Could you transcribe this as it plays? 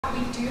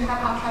we do have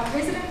our club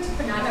president,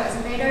 Fernando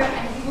Azevedo,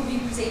 and he will be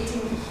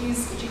presenting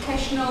his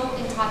educational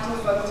entitled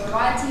Vocal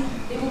Variety.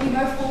 There will be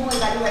no formal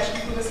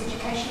evaluation for this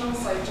educational,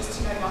 so just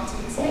to know not to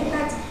expect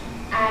that.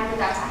 And with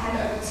that, I hand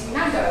over to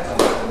Nando on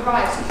Vocal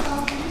Variety.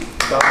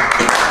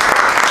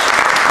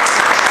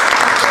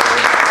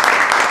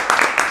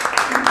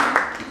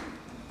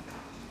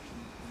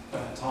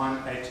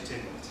 Time 8 to 10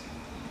 minutes.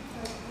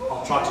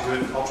 I'll try to do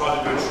it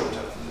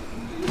shorter.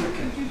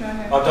 Okay.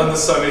 I've done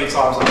this so many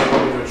times, I think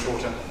I'll do it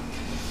shorter.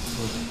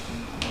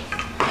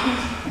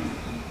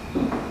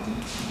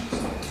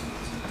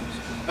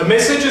 A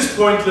message is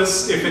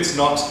pointless if it's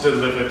not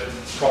delivered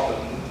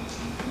properly.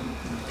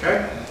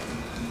 Okay?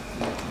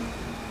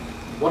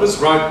 What is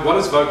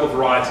vocal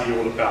variety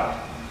all about?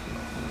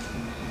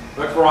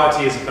 Vocal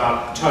variety is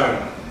about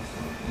tone,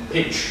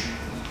 pitch,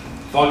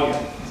 volume,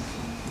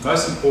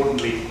 most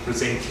importantly,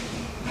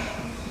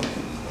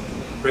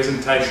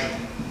 presentation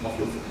of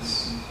your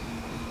voice.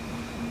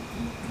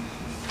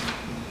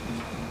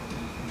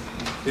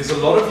 There's a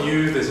lot of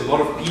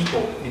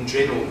people in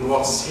general who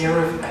are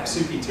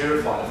absolutely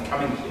terrified of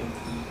coming here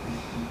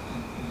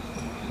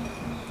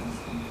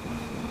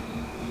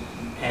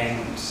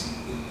and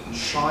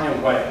shy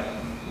away.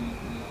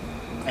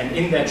 And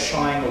in that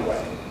shying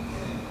away,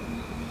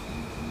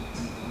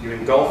 you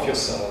engulf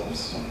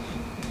yourselves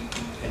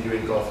and you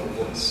engulf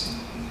your voice.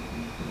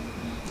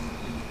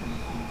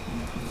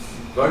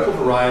 Vocal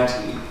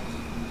variety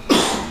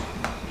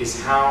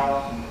is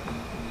how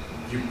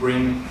you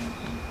bring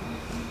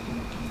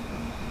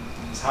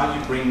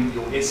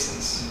your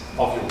essence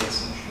of your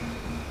message.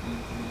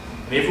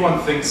 And everyone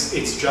thinks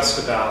it's just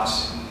about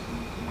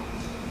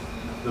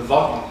the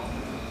volume.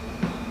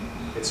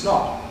 It's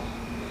not.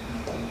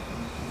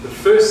 The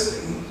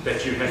first thing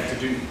that you have to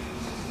do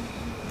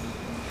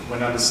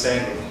when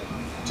understanding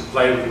to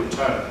play with your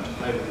tone, to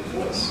play with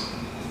your voice,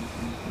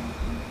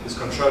 is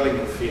controlling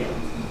your fear.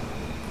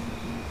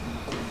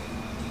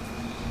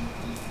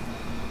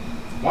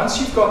 Once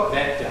you've got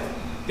that down,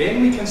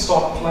 then we can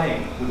start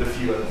playing with a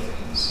few other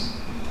things.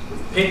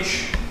 With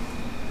pitch,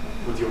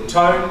 with your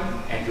tone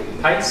and your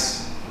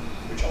pace,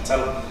 which I'll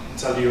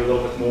tell you a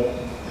little bit more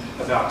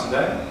about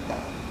today.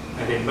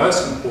 And then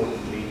most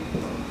importantly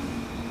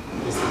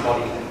is the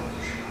body language.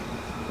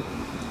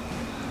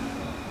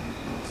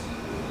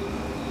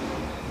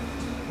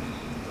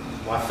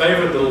 My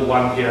favorite little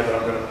one here that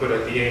I'm going to put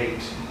at the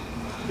end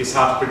is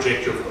how to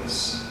project your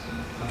voice.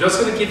 I'm just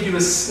going to give you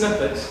a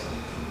snippet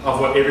of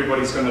what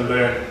everybody's going to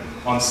learn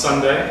on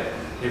Sunday.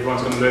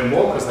 Everyone's going to learn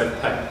more because they've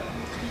paid.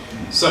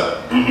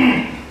 So,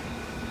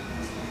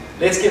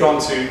 let's get on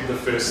to the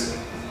first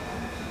thing.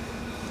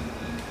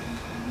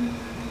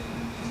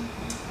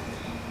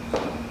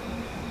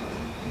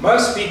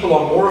 Most people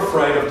are more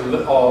afraid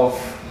of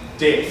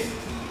death.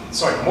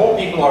 Sorry, more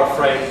people are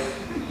afraid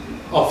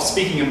of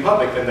speaking in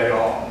public than they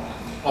are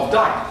of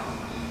dying.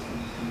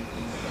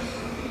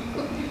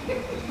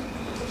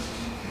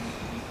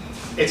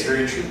 It's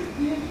very true.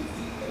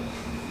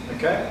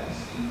 Okay?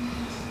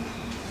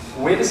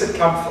 Where does it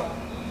come from?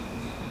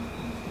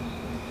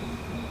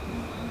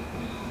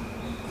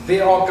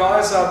 There are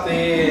guys out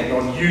there and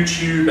on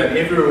YouTube and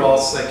everywhere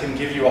else that can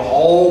give you a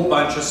whole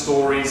bunch of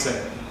stories and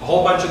a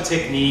whole bunch of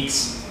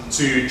techniques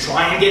to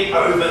try and get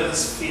over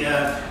this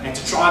fear and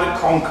to try to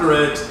conquer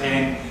it,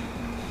 and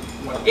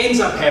what ends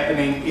up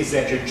happening is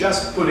that you're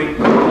just putting a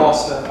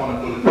plaster on a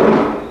bullet.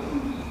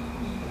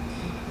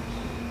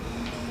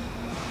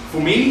 For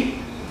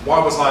me, why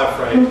was I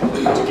afraid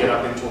to get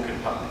up and talk in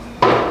public?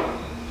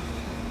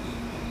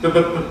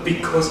 But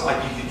because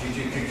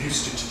you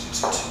used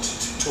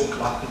to talk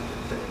like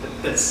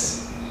this.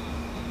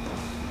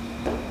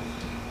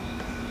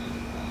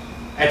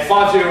 At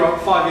 5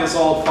 years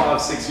old,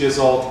 5, 6 years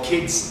old,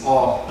 kids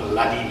are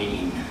bloody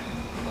mean.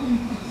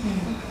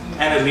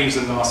 And it leaves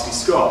a nasty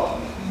scar.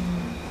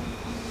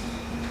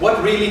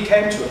 What really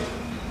came to it?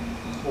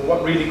 Or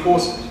what really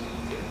caused it?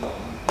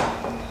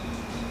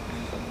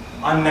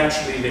 I'm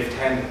naturally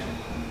left-handed.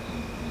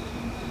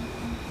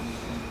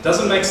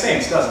 Doesn't make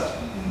sense, does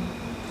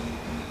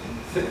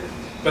it?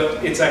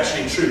 But it's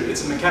actually true.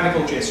 It's a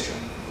mechanical gesture.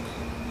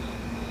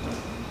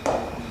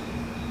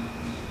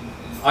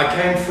 I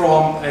came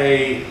from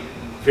a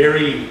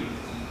very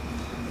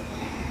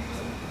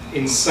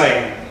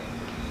insane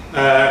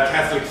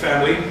Catholic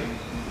family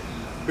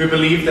who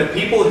believed that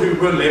people who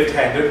were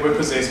left-handed were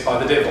possessed by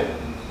the devil.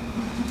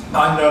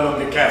 I'm no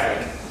longer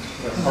Catholic.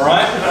 All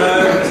right?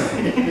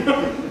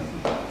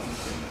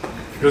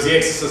 Because the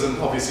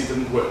exorcism obviously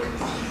didn't work.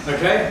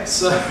 Okay?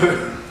 So,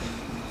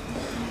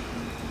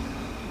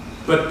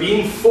 but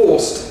being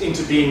forced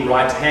into being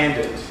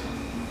right-handed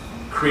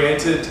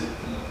created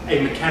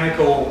a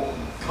mechanical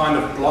kind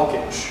of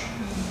blockage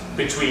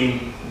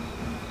between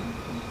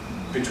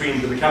the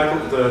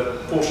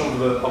portion of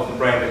the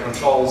brain that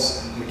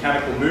controls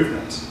mechanical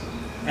movement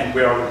and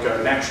where I would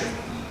go naturally.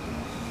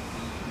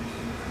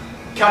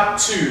 Cut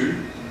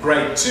to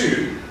grade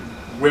 2,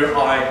 where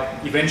I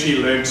eventually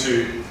learned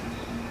to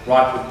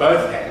write with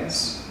both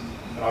hands,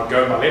 and I'd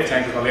go with my left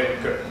hand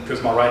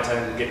because my right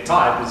hand would get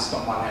tired because it's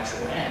not my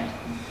natural hand.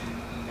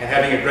 and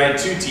having a grade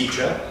 2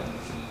 teacher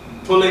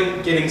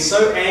getting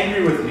so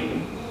angry with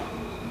me,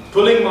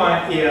 pulling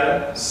my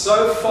ear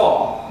so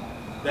far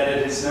that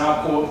it is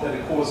now that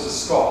it caused a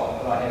scar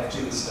that I have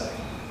to this day.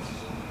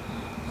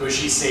 Because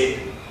she said,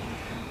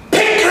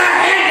 "Pick the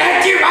hand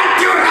that you want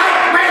to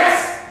write with!"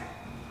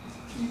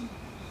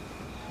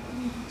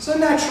 So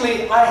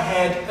naturally, I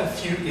had a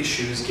few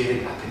issues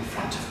getting up in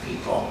front of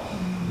people.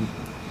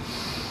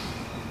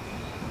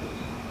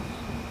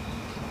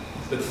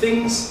 The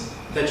things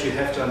that you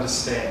have to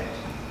understand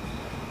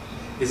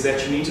is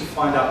that you need to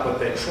find out what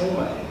their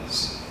trauma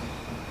is.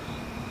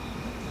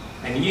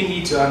 And you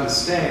need to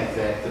understand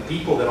that the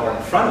people that are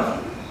in front of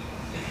you,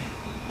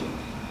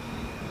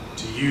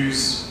 to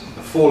use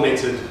a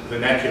 4-lettered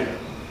vernacular,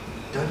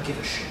 don't give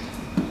a shit.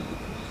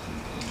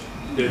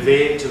 They're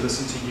there to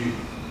listen to you.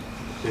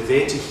 They're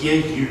there to hear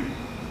you.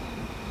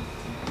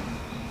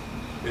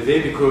 They're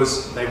there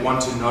because they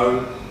want to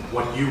know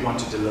what you want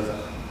to deliver.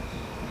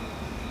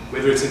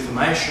 Whether it's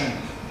information,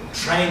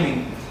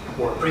 training,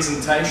 or a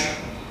presentation,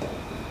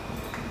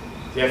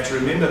 you have to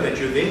remember that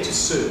you're there to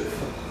serve.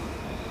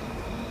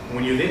 And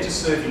when you're there to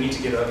serve, you need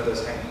to get over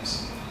those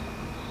hang-ups.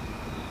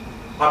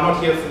 I'm not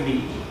here for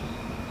me.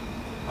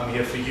 I'm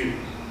here for you.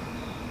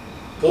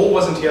 Paul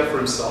wasn't here for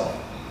himself.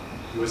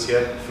 He was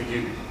here for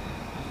you.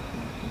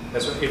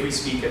 That's what every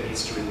speaker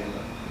needs to remember.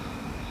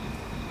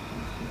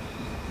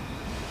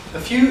 A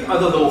few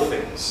other little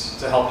things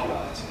to help you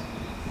out.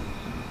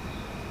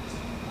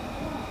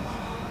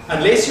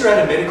 Unless you're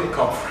at a medical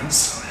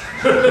conference,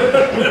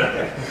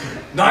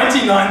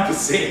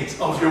 99%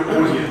 of your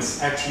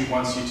audience actually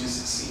wants you to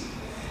succeed.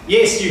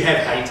 Yes, you have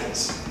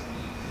haters.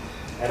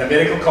 At a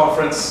medical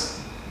conference,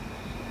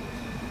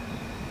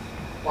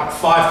 like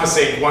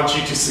 5% want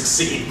you to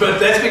succeed, but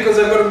that's because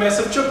they've got a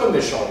massive chip on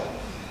their shoulder.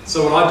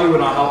 So what I do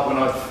when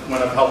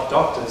I've helped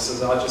doctors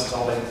is I just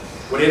tell them,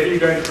 whatever you're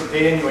going to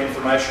prepare in your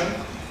information,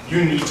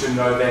 you need to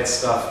know that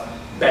stuff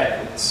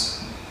backwards.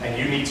 And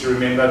you need to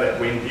remember that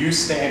when you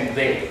stand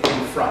there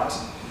in front,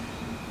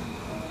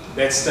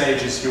 that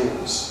stage is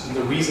yours. And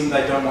the reason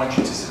they don't want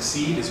you to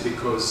succeed is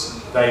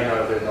because they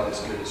know they're not as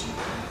good as you.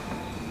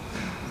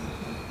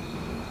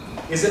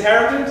 Is it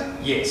arrogant?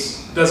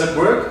 Yes. Does it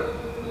work?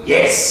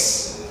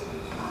 Yes.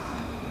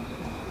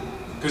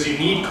 Because you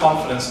need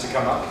confidence to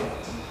come up here.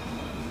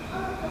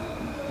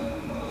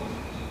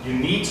 You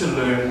need to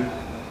learn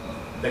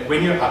that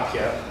when you're up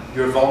here,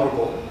 you're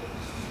vulnerable,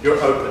 you're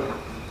open.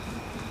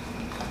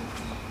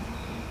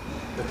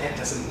 But that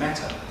doesn't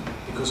matter,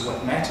 because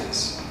what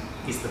matters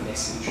is the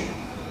message.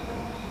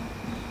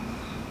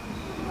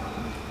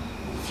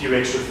 A few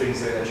extra things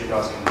there that you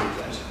guys can read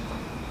later.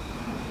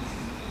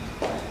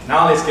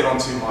 Now let's get on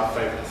to my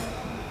favorite thing.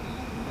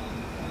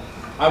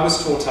 I was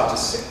taught how to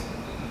sing.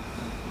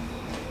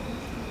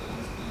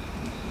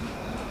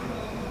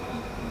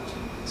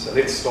 So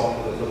let's start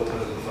with a little bit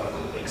of a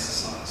vocal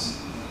exercise.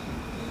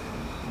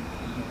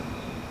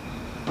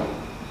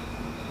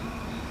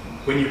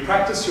 When you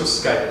practice your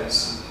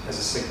scales as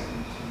a singer,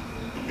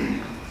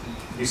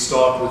 you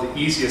start with the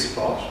easiest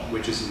part,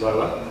 which is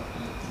lower,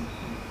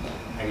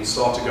 and you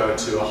start to go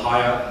to a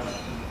higher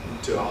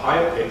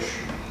pitch,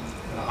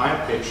 and a higher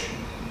pitch,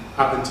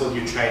 up until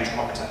you change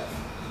octave.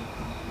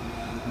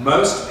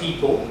 Most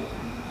people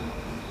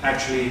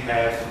actually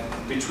have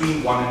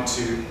between 1 and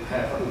 2,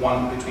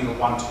 between a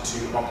 1 to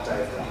 2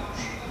 octave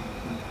range.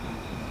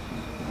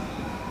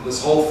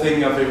 This whole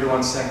thing of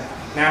everyone saying,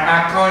 "Now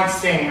I can't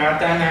sing, I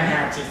don't know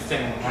how to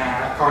sing,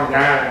 I can't,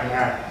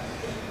 no.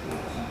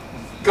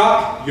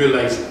 God, you're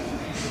lazy.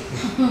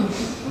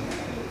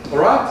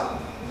 Alright?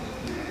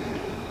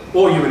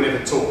 Or you were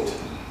never taught.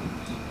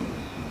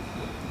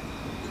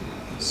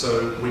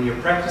 So when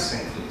you're practicing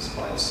things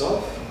by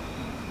yourself,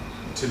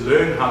 to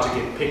learn how to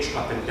get pitch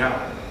up and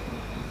down,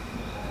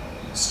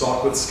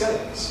 start with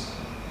scales.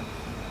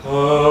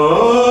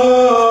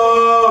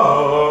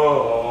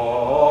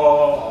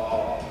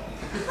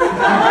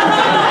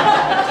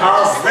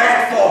 How's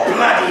that for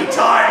bloody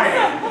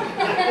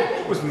timing?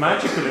 It was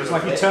magical. It was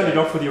like you turned it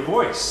off with your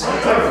voice.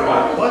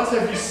 What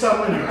have you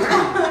summoned?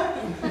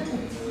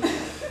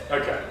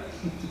 Okay.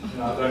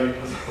 No, I've only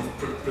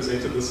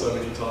presented this so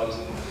many times.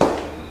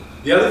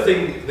 The other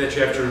thing that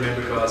you have to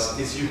remember, guys,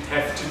 is you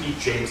have to be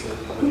gentle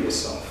with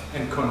yourself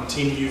and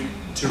continue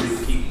to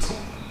repeat.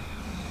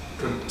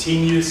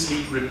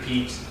 Continuously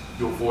repeat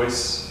your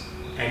voice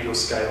and your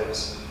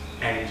scales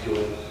and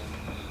your...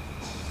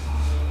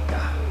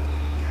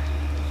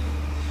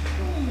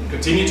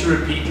 Continue to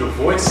repeat your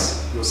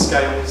voice, your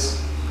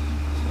scales,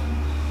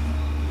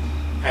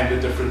 and the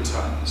different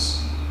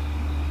tones.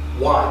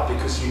 Why?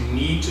 Because you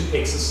need to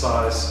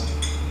exercise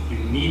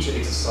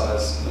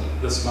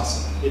this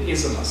muscle. It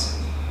is a muscle.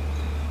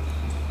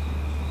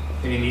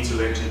 And you need to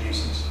learn to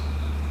use it.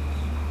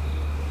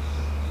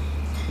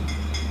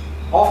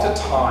 After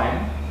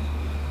time,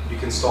 you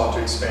can start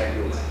to expand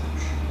your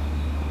range.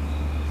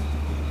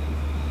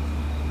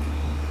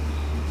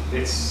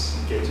 Let's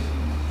get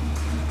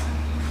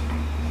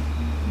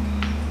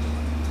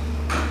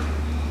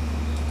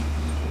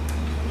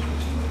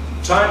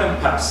tone and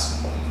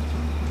pass.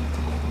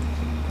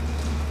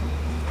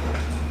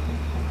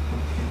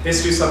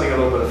 let's do something a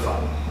little bit of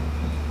fun.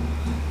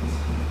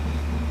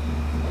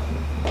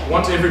 I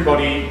want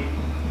everybody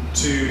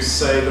to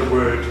say the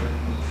word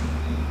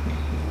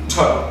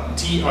toe.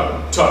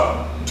 T-O.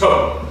 Toe.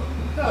 Toe.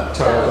 Toe.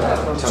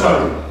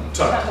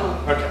 Toe.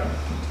 Okay.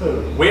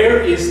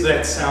 Where is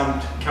that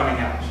sound coming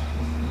out?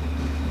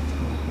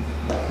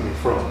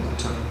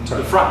 From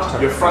The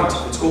front. Your front.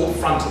 It's called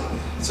frontal.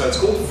 So it's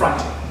called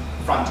frontal.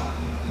 Frontal.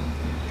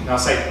 Now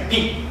say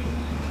P.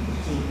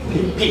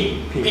 P.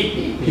 P. P.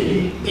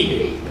 P.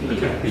 P.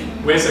 Okay.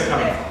 Where's it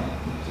coming from?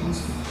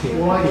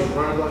 Right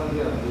about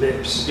here.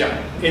 Lips.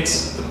 Yeah.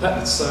 It's the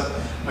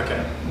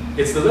okay.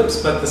 It's the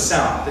lips, but the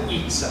sound, the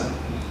E sound.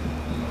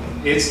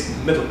 It's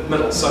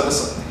middle. So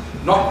this,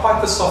 not quite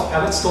the soft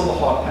palate, still the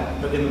hard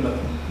palate, but in the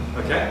middle.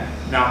 Okay.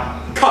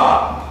 Now,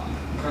 ka.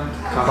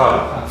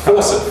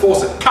 Force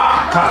it. Ka.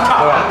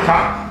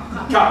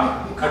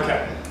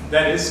 Okay.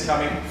 That is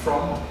coming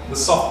from the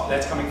soft.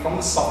 That's coming from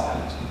the soft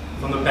palate,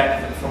 from the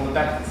back of the throat.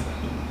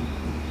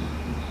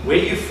 Where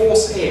you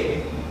force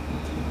air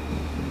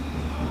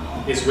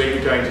is where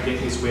you're going to get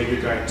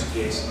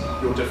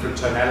your different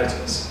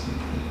tonalities.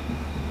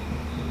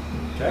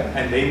 Okay,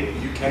 and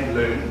then you can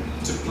learn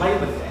to play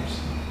with that.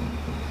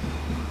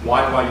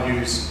 Why do I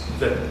use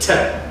the t,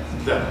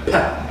 the p,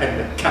 and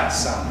the k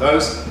sound?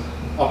 Those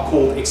are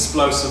called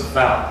explosive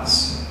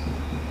vowels,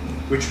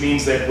 which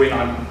means that when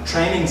I'm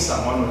training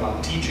someone, when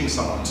I'm teaching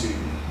someone to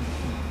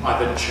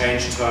either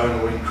change tone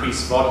or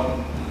increase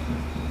volume,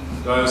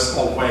 those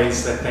are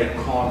ways that they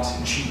can't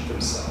cheat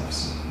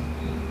themselves.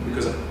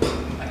 Because a p,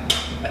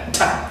 a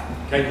t,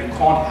 okay, you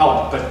can't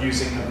help but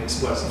using an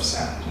explosive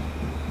sound.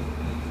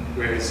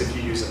 Whereas if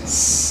you use a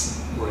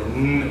s or a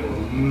n or a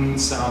m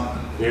sound,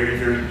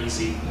 very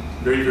easy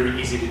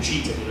to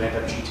cheat, and you'll end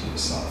up cheating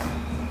yourself.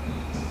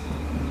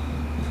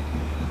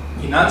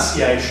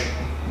 Enunciation.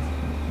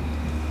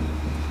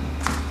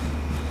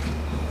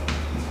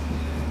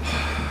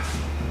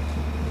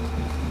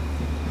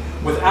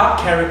 Without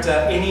character,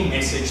 any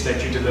message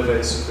that you deliver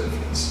is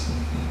superfluous.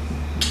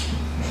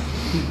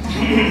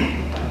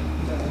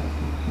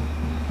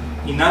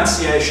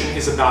 Enunciation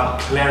is about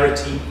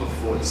clarity of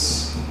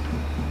voice.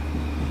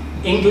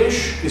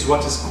 English is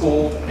what is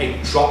called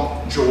a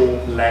drop jaw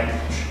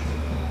language.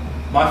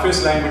 My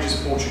first language is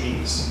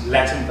Portuguese,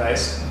 Latin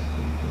based,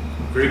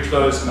 very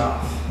closed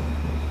mouth.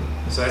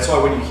 So that's why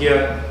when you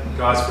hear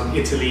guys from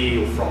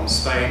Italy or from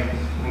Spain,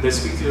 when they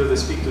speak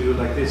to you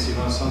like this, you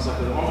know, it sounds like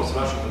they're almost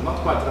Russian, but not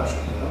quite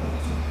Russian, you know,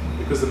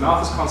 because the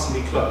mouth is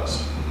constantly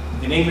closed.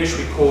 In English,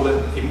 we call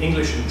it, in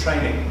English in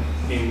training,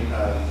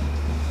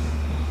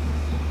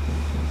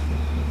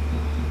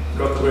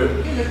 got the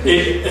word?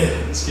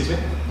 Excuse me?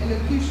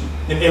 Elocution.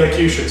 In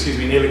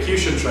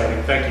elocution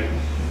training, thank you.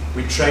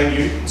 We train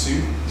you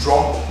to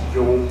drop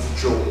your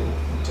jaw,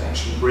 to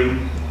actually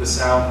bring the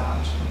sound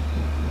out.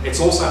 It's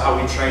also how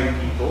we train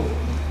people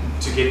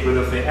to get rid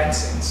of their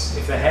accents,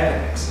 if they have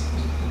an accent.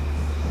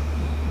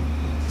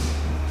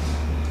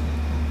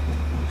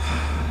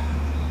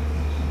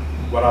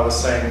 What I was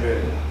saying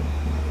earlier.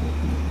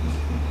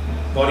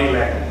 Body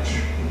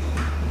language.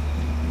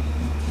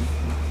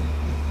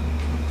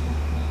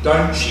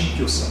 Don't cheat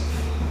yourself.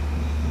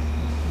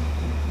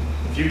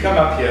 If you come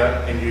up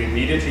here and you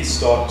immediately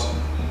start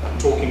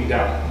talking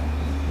down,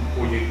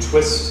 or you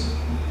twist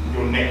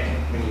your neck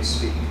when you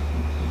speak,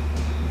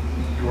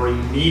 you are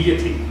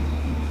immediately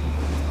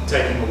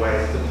taking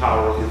away the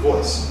power of your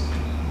voice.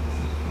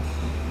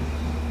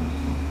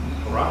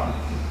 All right?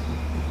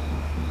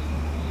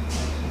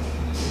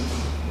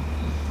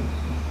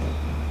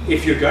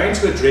 If you're going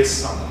to address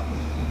someone,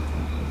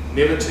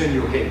 never turn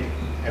your head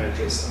and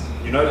address them.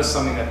 You notice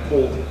something that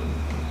Paul did.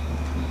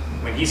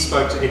 When he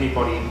spoke to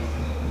anybody,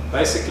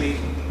 basically,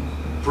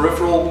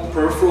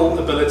 peripheral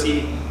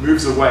ability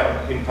moves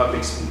away in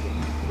public speaking.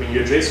 When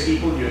you address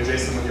people, you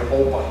address them with your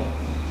whole body.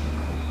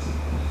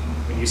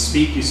 When you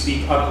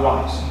speak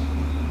upright.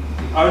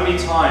 The only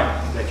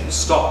time that you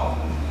stop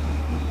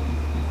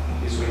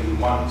is when you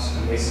want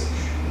a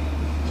message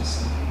to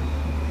say.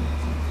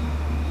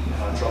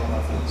 And I drop my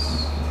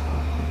voice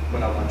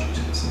when I want you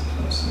to listen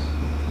closely.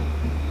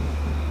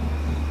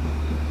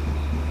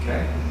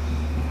 Okay?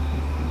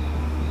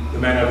 The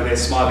man over there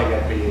smiling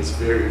at me is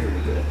very good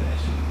at that.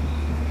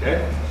 Okay?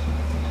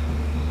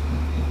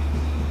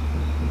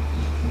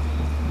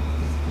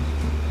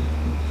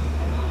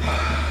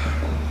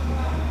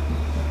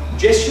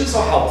 Gestures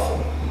are helpful.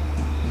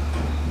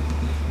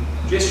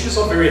 Gestures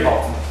are very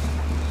helpful.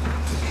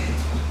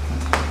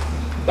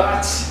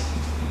 But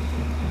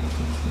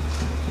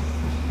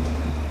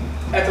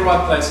at the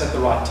right place at the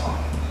right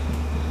time.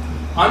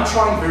 I'm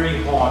trying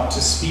very hard to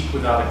speak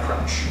without a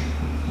crutch.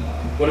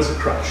 What is a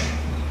crutch?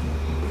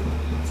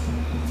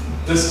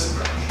 This is a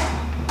crutch.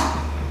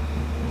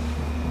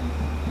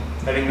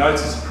 Having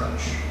notes is a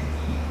crutch.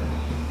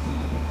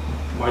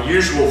 My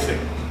usual thing.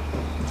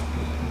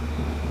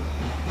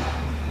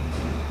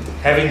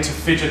 Having to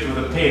fidget with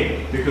a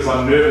pen because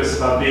I'm nervous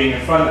about being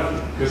in front of you,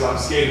 because I'm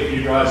scared of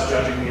you guys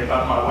judging me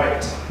about my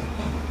weight.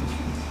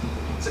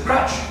 It's a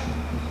crutch.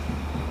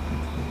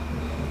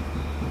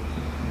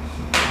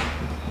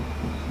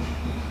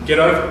 Get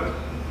over it.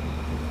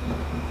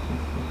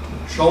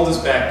 Shoulders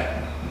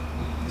back,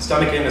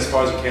 stomach in as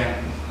far as you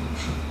can,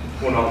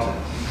 or not.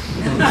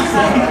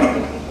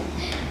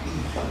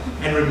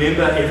 And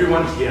remember,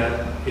 everyone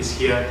here is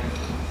here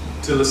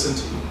to listen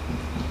to you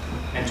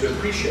and to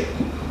appreciate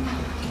you.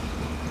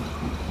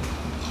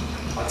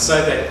 I'd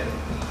say that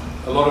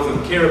a lot of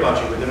them care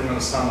about you, but they're not going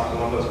to sound like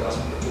one of those guys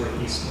from Victoria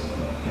East.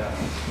 Yeah.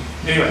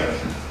 Anyway,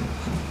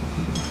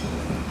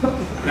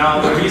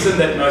 now the reason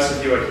that most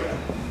of you are here,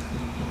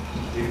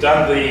 we've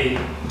done the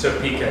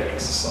Topeka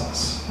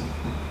exercise.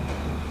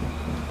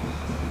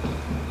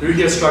 Who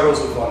here struggles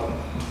with volume?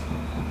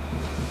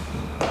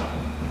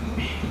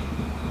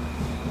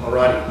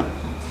 Alrighty.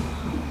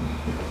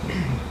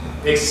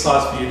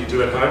 Exercise for you to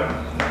do at home.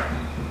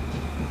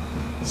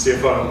 See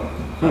if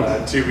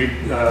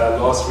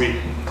last week,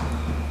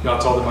 I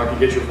told him I could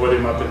get your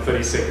volume up in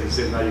 30 seconds.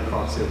 He said, no, you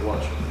can't. See it,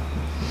 watch.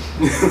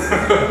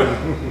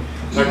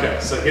 Okay,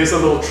 so here's a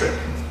little trick.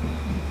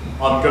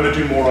 I'm going to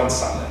do more on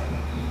Sunday.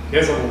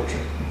 Here's a little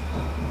trick.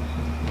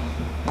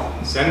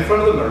 Stand in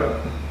front of the mirror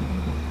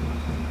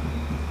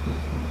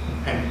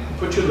and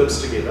put your lips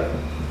together,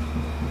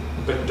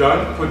 but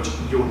don't put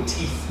your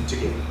teeth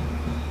together.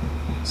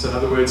 So in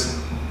other words,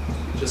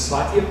 just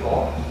slightly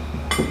apart,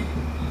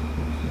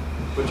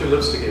 put your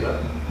lips together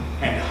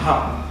and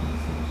hum.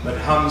 But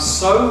hum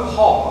so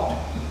hard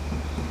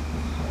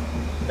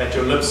that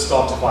your lips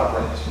start to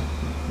vibrate.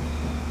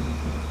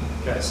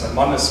 Okay, so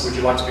Monis, would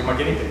you like to be my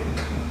guinea pig?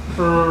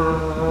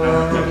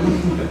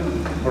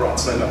 Alright,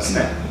 so no,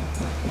 snap.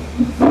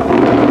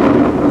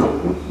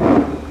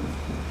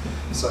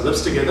 So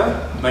lips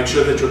together, make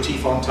sure that your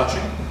teeth aren't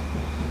touching.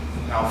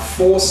 Now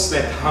force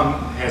that hum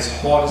as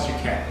hard as you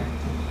can.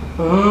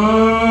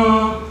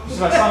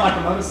 Should I sound like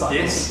a motorcycle?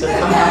 Yes,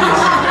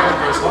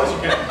 as hard as you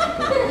can.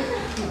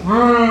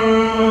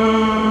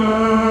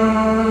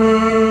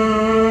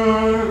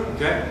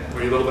 Okay,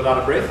 were you a little bit out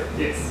of breath?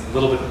 Yes. A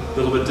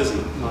little bit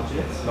dizzy? Not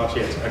yet. Not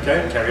yet.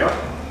 Okay, carry on.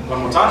 One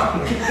more time.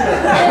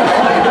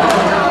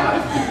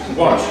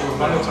 Watch.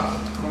 One more time.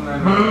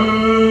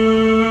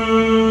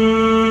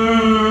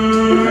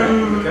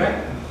 Okay.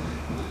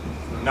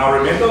 Now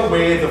remember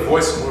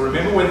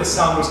where the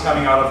sound was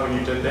coming out of when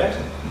you did that?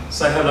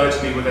 Say hello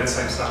to me with that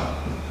same sound.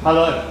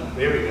 Hello.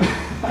 There we go.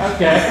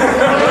 Okay.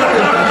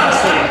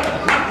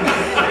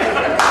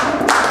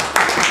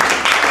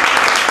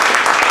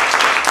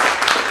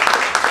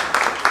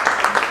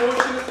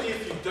 Unfortunately, if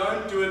you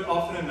don't do it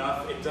often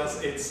enough, it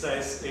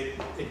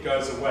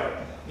goes away.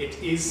 It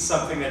is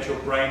something that your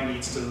brain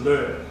needs to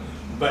learn,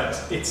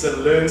 but it's a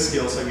learned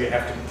skill, so you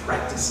have to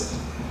practice it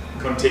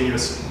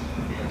continuously.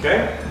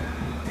 Okay?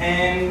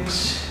 And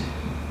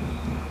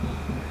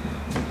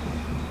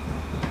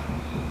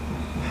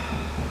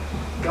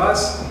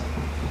guys,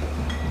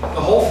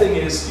 the whole thing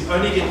is you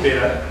only get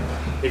better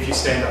if you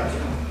stand up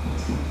here.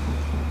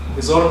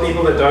 There's a lot of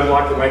people that don't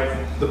like the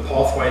way the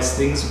pathways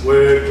things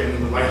work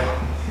and the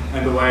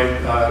way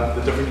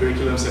the different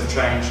curriculums have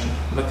changed,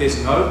 but there's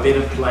no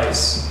better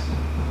place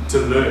to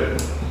learn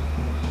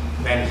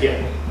than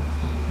here.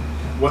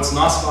 What's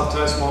nice about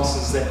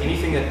Toastmasters is that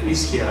anything that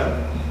is here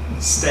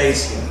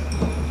stays here.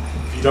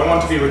 If you don't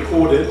want to be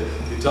recorded,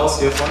 you tell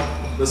Stefan,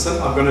 listen,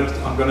 I'm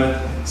gonna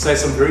say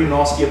some very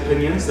nasty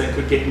opinions that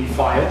could get me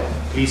fired.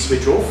 Please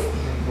switch off,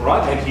 all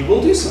right? And he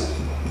will do so.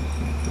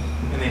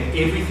 And then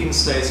everything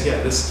stays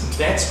here.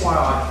 That's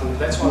why we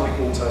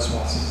call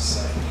Toastmasters the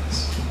same.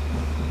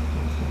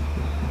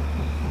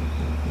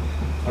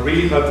 I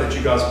really hope that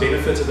you guys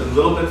benefited a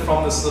little bit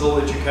from this little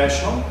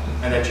educational,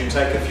 and that you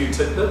take a few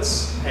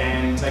tidbits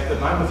and take them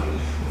home with you.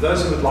 For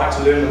those who would like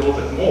to learn a little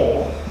bit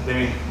more, let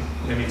me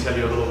tell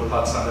you a little bit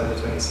about Sunday the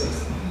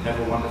 26th. Have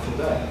a wonderful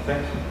day.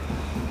 Thank you.